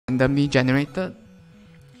randomly generated.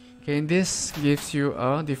 Okay, this gives you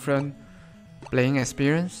a different playing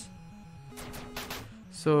experience.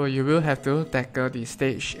 So you will have to tackle the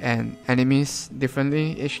stage and enemies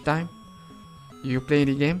differently each time you play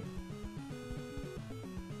the game.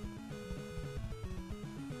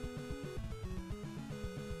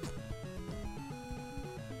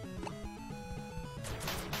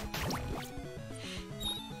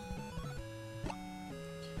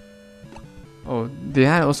 Oh, did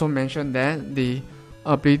I also mention that the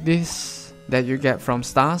abilities that you get from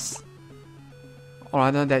stars, or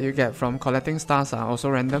rather that you get from collecting stars, are also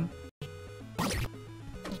random?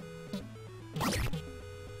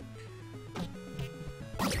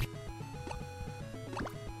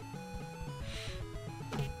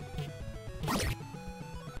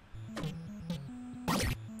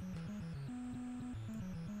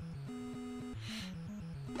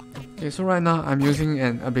 Okay, so right now I'm using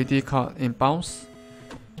an ability called Impulse.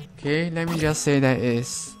 Okay, let me just say that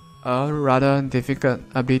it's a rather difficult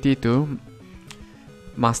ability to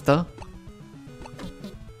master.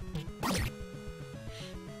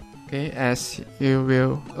 Okay, as you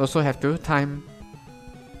will also have to time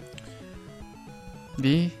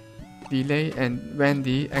the delay and when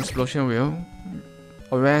the explosion will,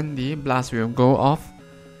 or when the blast will go off.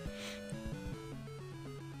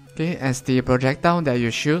 Okay, as the projectile that you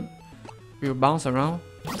shoot will bounce around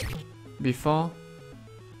before,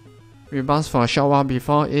 will bounce for a short while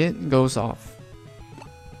before it goes off.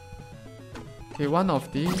 Okay, one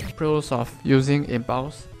of the pros of using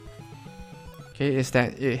Impulse, okay, is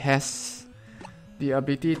that it has the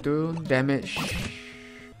ability to damage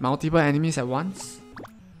multiple enemies at once.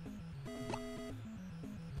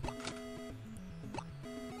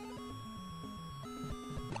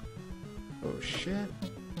 Oh shit.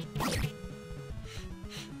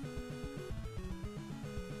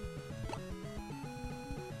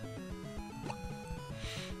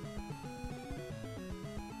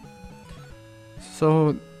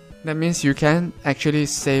 So that means you can actually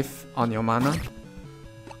save on your mana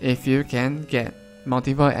if you can get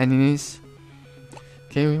multiple enemies,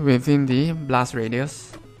 okay, within the blast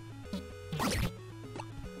radius.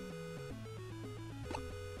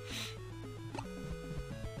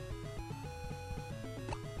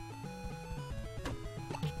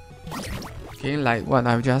 Okay, like what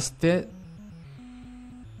I've just did.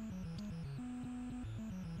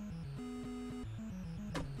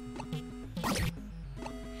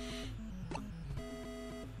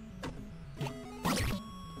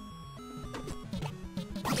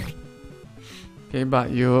 Okay,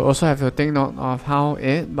 but you also have to take note of how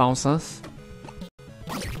it bounces.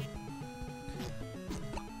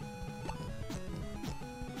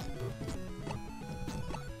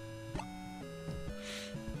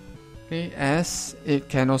 Okay, as it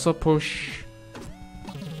can also push,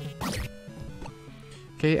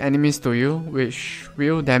 okay, enemies to you, which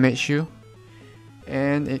will damage you,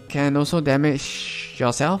 and it can also damage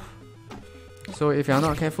yourself. So if you're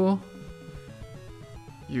not careful,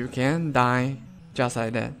 you can die just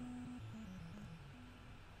like that.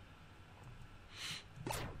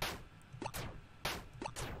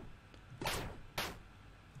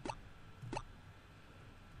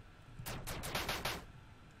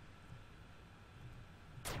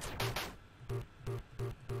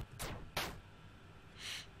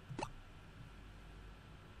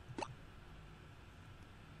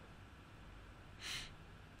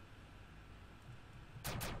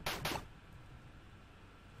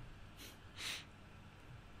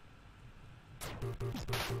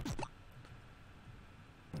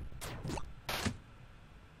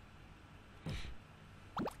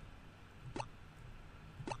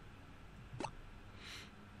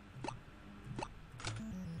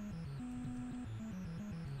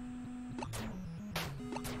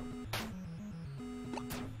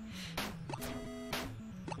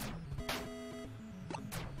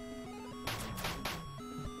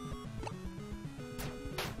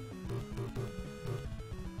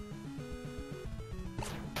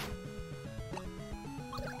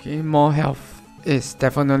 Okay, more health is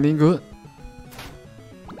definitely good.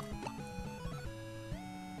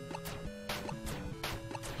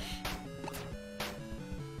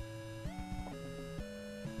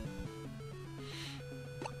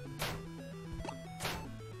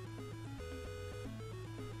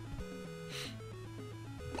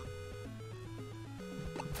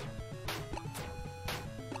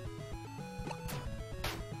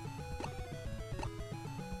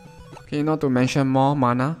 Okay, not to mention more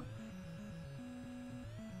mana.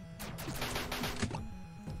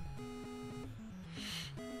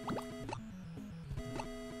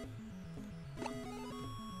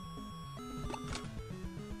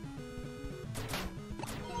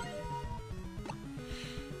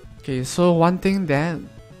 Okay, so one thing that,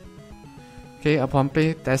 okay, upon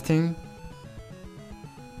play testing,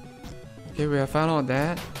 okay, we have found out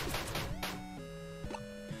that,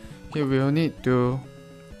 okay, we will need to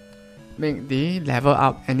make the level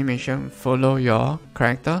up animation follow your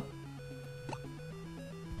character.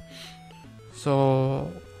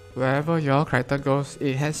 So wherever your character goes,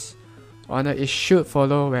 it should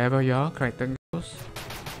follow wherever your character goes.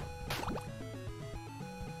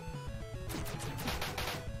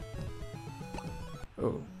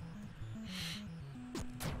 Oh.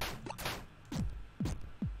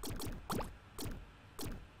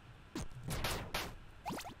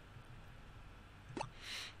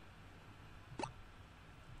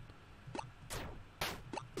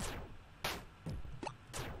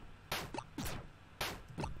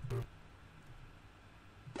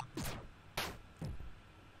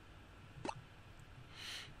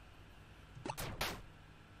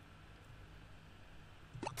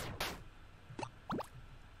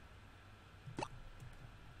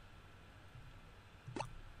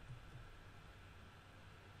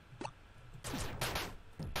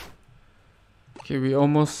 Okay, we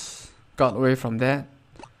almost got away from that.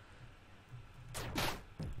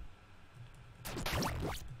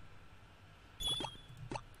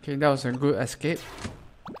 Okay, that was a good escape.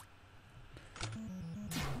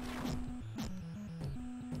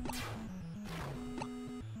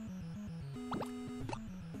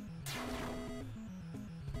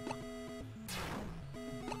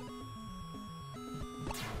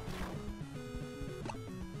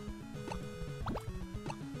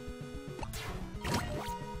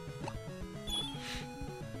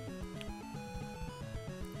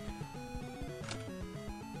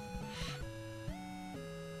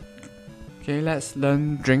 Okay, let's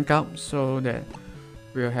learn drink up so that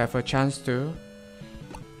we'll have a chance to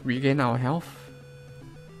regain our health.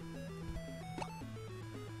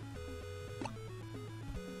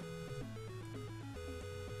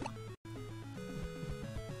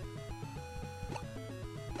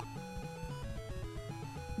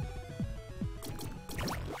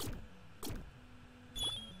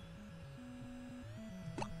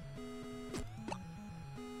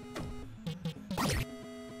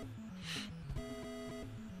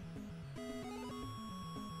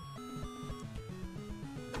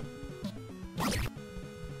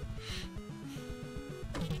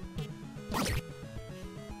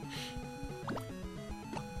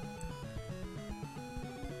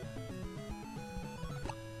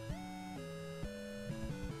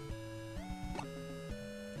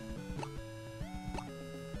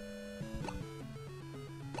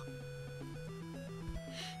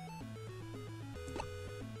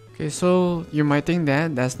 Okay, so you might think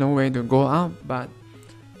that there's no way to go up, but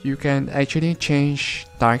you can actually change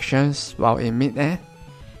directions while in mid-air.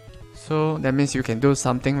 So that means you can do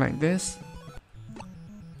something like this.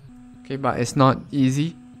 Okay, but it's not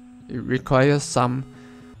easy. It requires some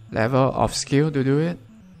level of skill to do it.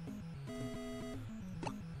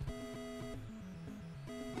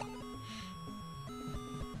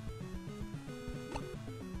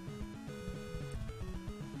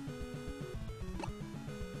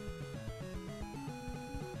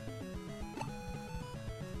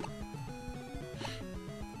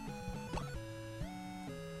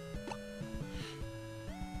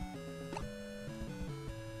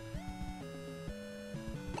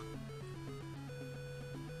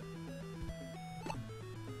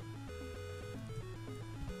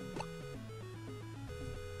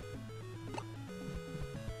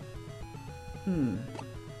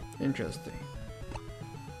 Interesting.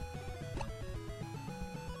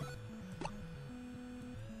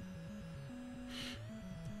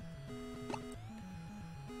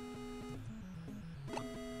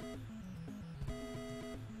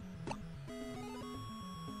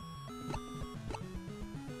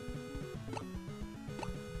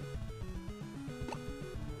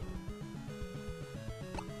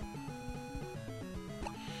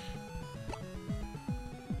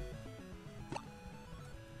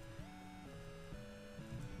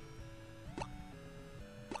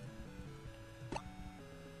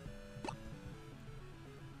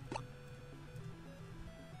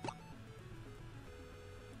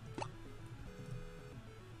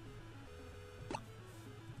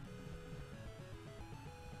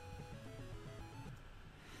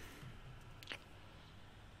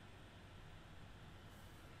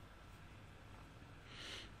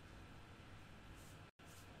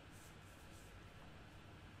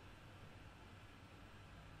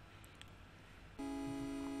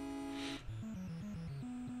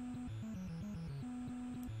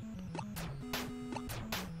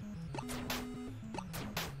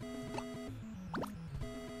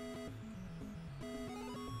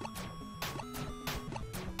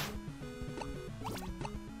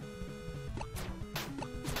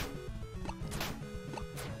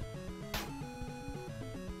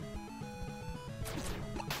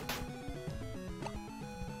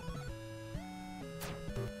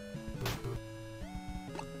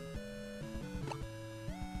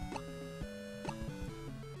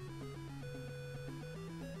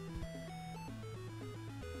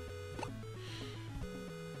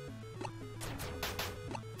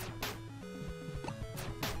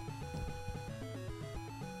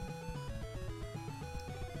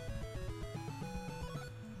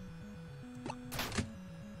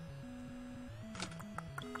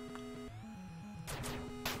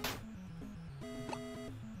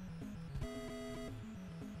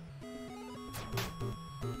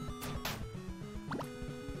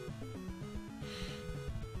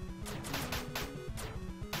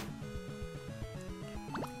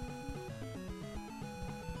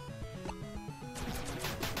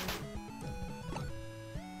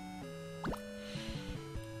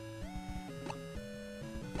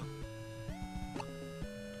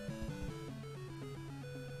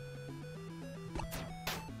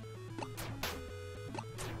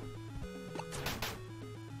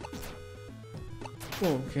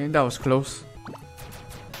 Oh, okay, that was close.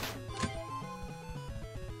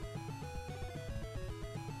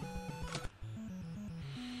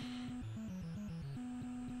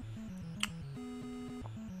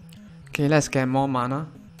 Okay, let's get more mana.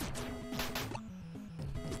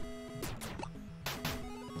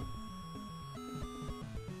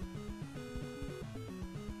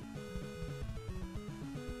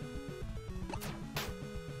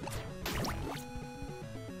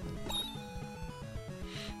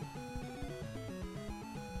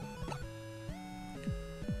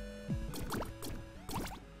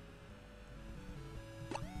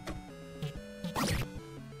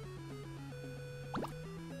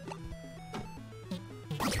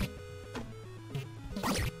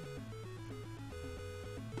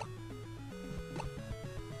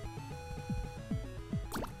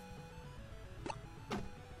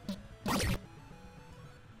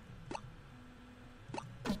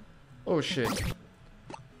 Oh shit.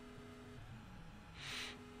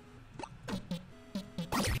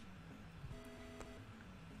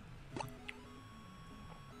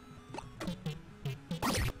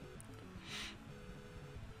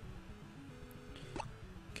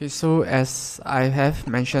 Okay, so as I have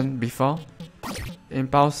mentioned before,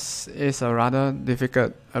 Impulse is a rather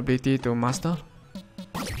difficult ability to master.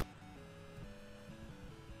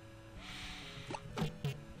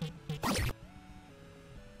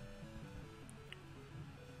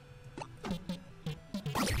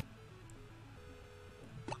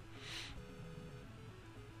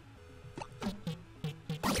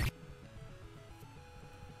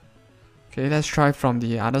 Okay, let's try from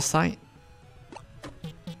the other side.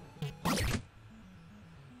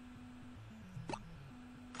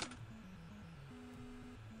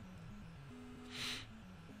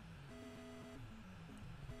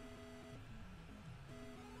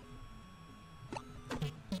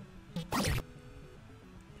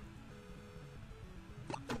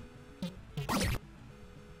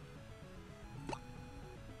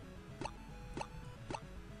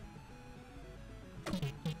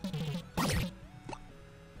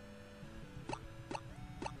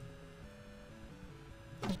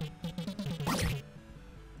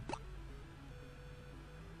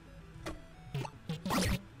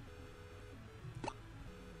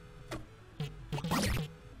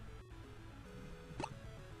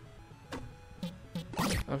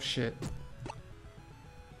 Oh shit.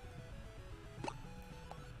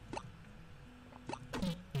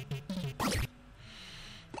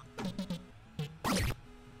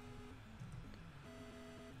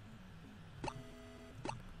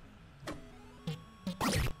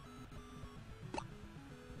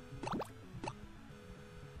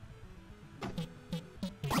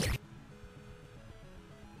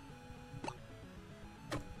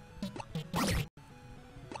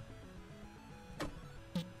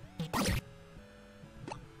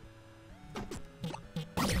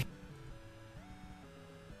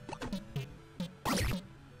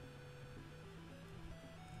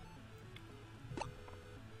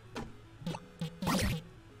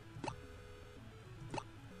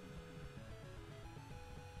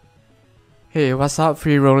 Hey, what's up,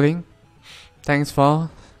 free rolling? Thanks for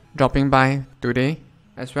dropping by today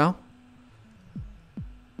as well.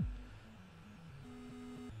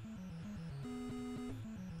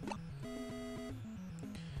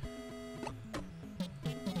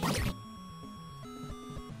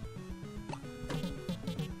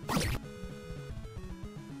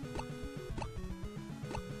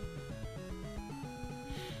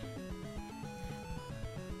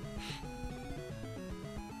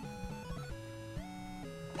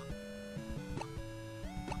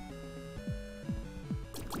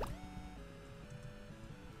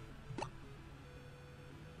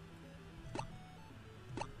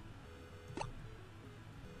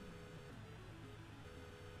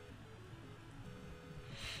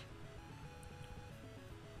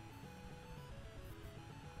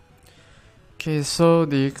 Okay, so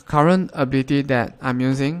the current ability that I'm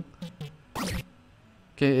using,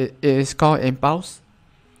 okay, it is called Impulse.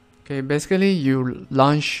 Okay, basically you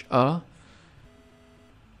launch a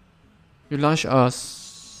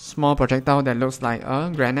small projectile that looks like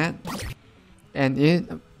a grenade, and it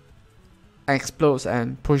explodes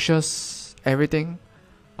and pushes everything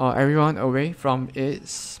or everyone away from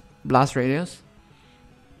its blast radius.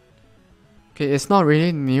 Okay, it's not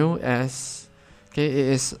really new, as okay, it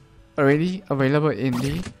is already available in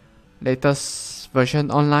the latest version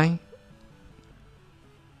online.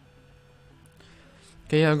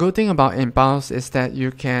 Okay, a good thing about Impulse is that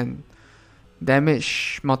you can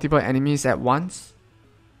damage multiple enemies at once,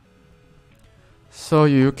 so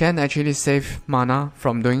you can actually save mana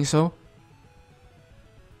from doing so.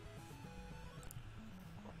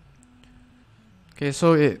 Okay,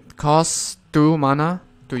 so it costs 2 mana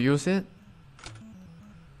to use it.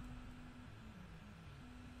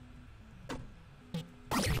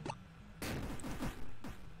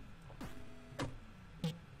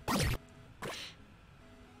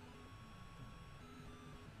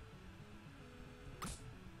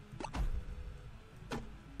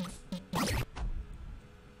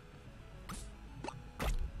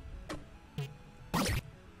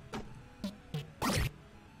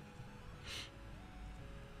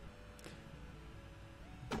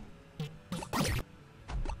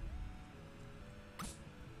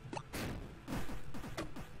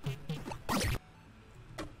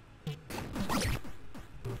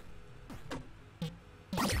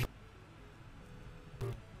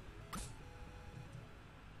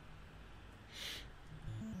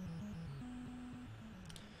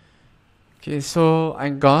 Okay, so I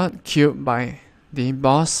got killed by the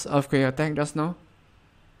boss earthquake attack just now.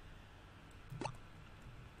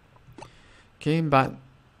 Okay, but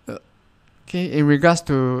okay, in regards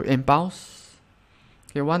to impulse,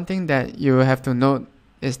 okay, one thing that you have to note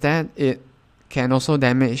is that it can also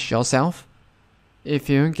damage yourself if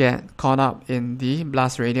you get caught up in the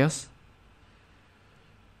blast radius.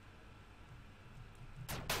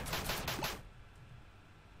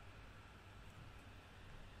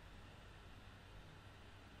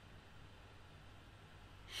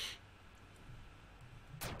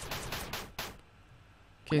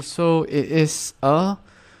 Okay, so it is a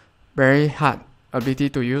very hard ability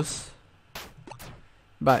to use,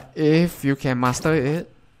 but if you can master it,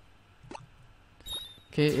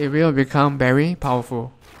 okay, it will become very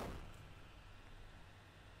powerful.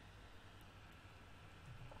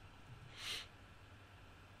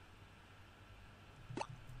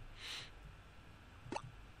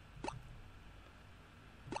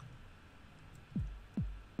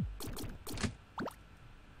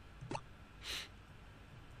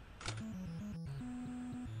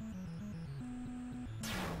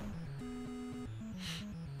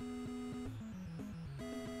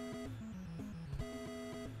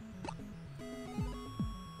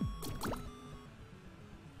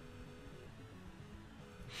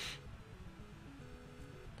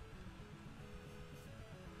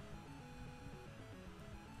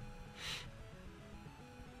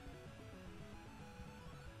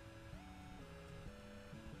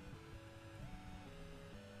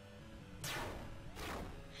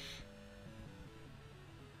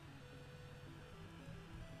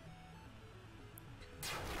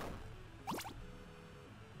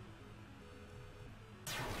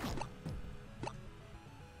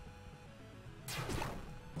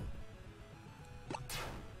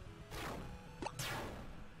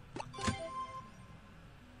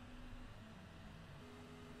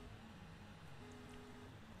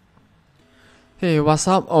 Hey, what's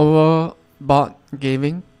up over bot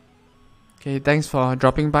gaming? Okay, thanks for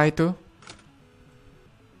dropping by too.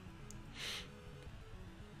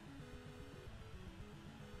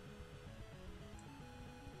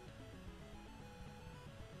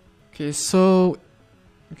 Okay, so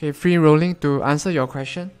free rolling to answer your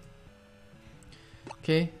question.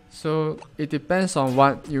 Okay, so it depends on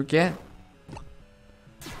what you get.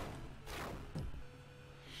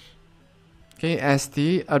 Okay, as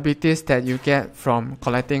the abilities that you get from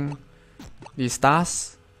collecting the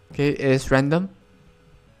stars, okay, is random.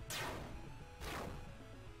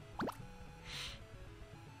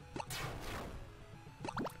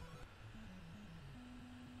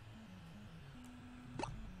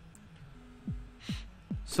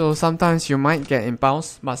 So sometimes you might get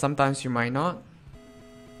impulse, but sometimes you might not.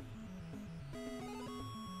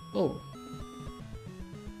 Oh.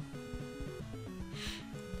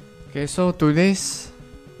 Okay, so today's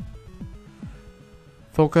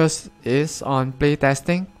focus is on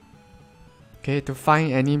playtesting. Okay, to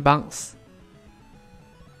find any bugs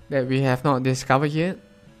that we have not discovered yet.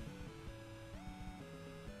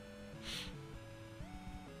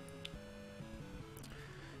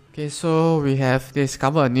 Okay, so we have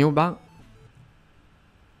discovered a new bug.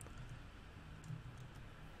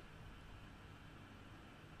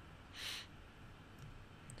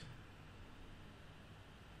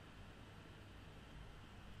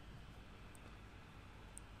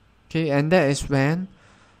 Okay, and that is when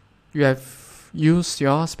you have used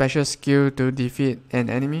your special skill to defeat an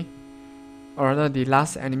enemy, or rather the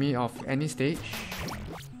last enemy of any stage.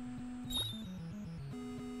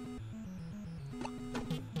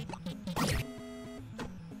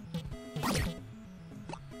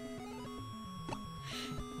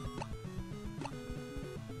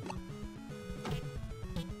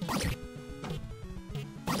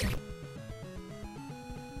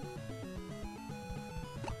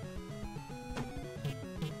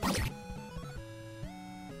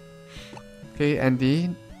 Okay, and the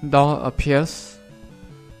door appears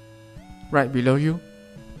right below you.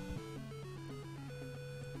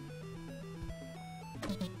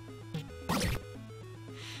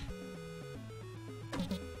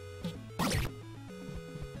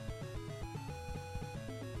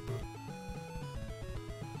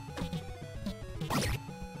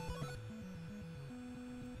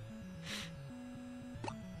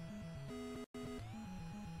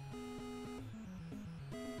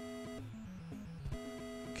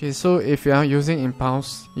 Okay, so if you are using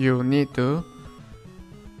impulse, you need to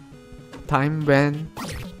time when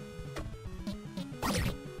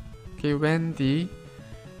the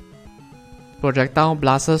projectile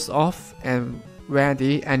blasts off and where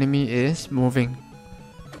the enemy is moving.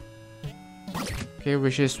 Okay,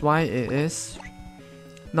 which is why it is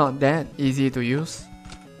not that easy to use.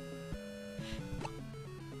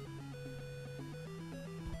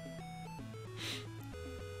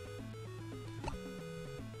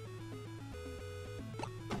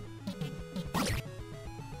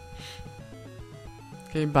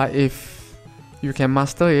 Okay, but if you can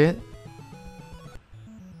master it,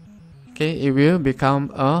 okay, it will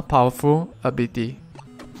become a powerful ability.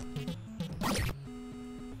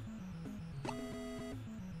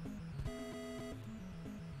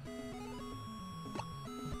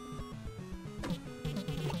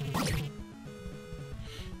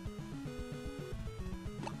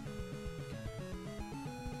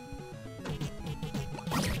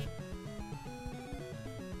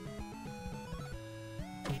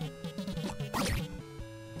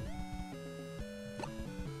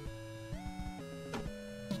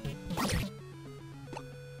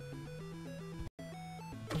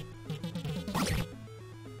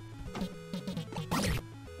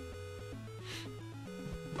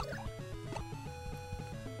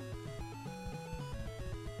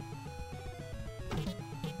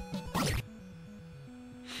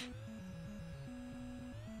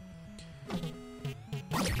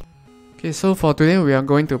 Okay, so for today we are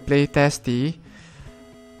going to play test the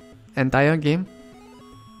entire game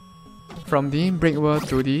from the brick world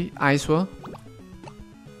to the ice world.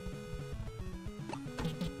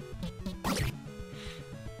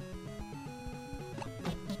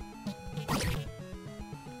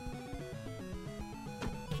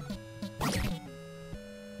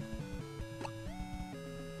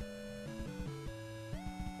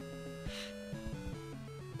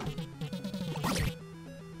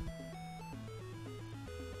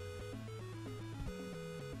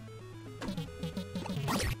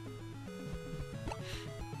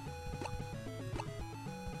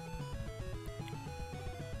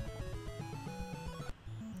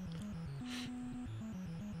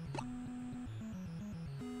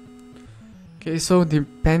 Okay, so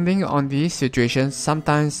depending on the situation,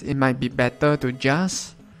 sometimes it might be better to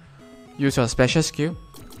just use your special skill.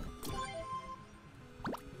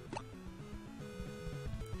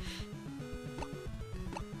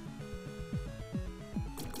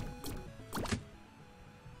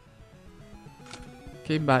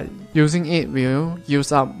 Okay, but using it will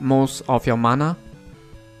use up most of your mana,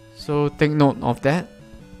 so take note of that.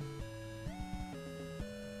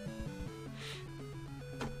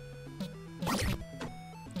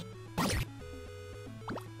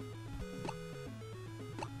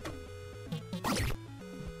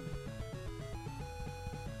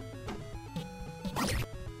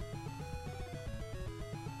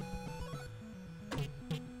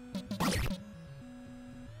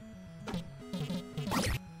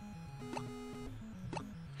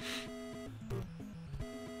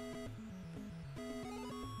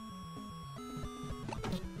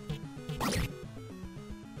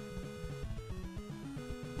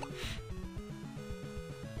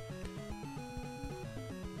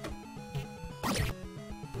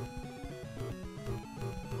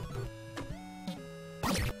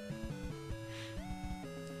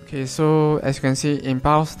 Okay, so as you can see,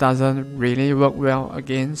 impulse doesn't really work well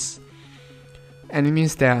against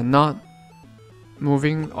enemies that are not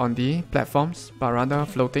moving on the platforms but rather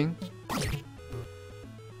floating.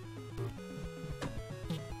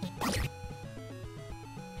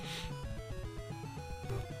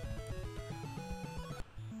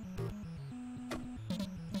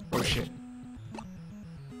 Oh shit.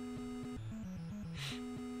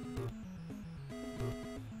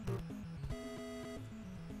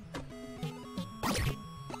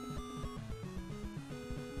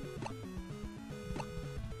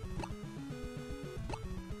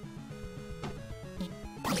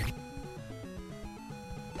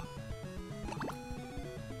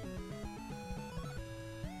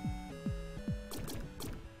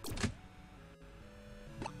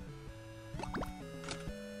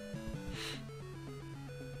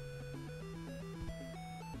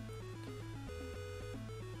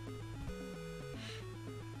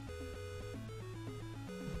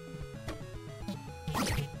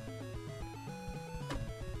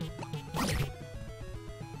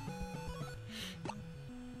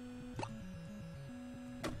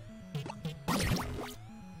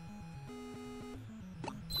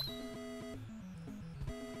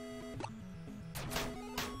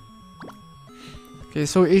 Okay,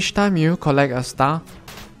 so each time you collect a star,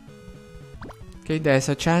 okay, there's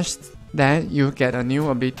a chance that you get a new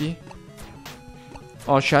ability,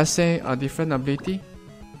 or should I say a different ability.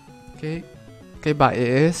 Okay, but it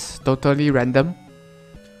is totally random.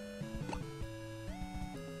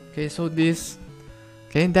 Okay, so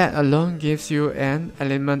that alone gives you an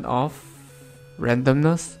element of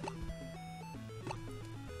randomness,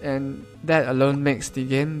 and that alone makes the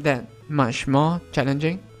game that much more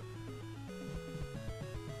challenging.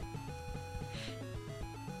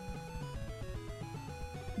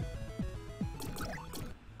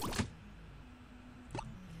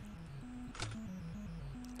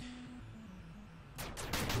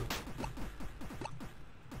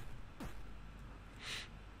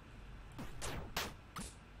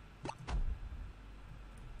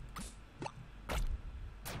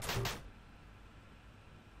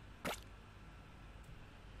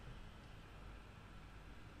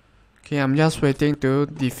 Okay, I'm just waiting to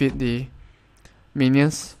defeat the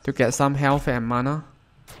minions to get some health and mana.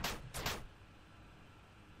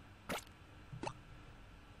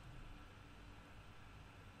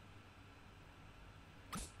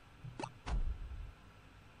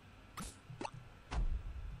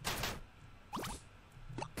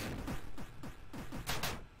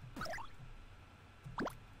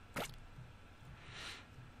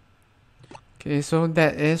 Okay, so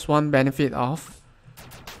that is one benefit of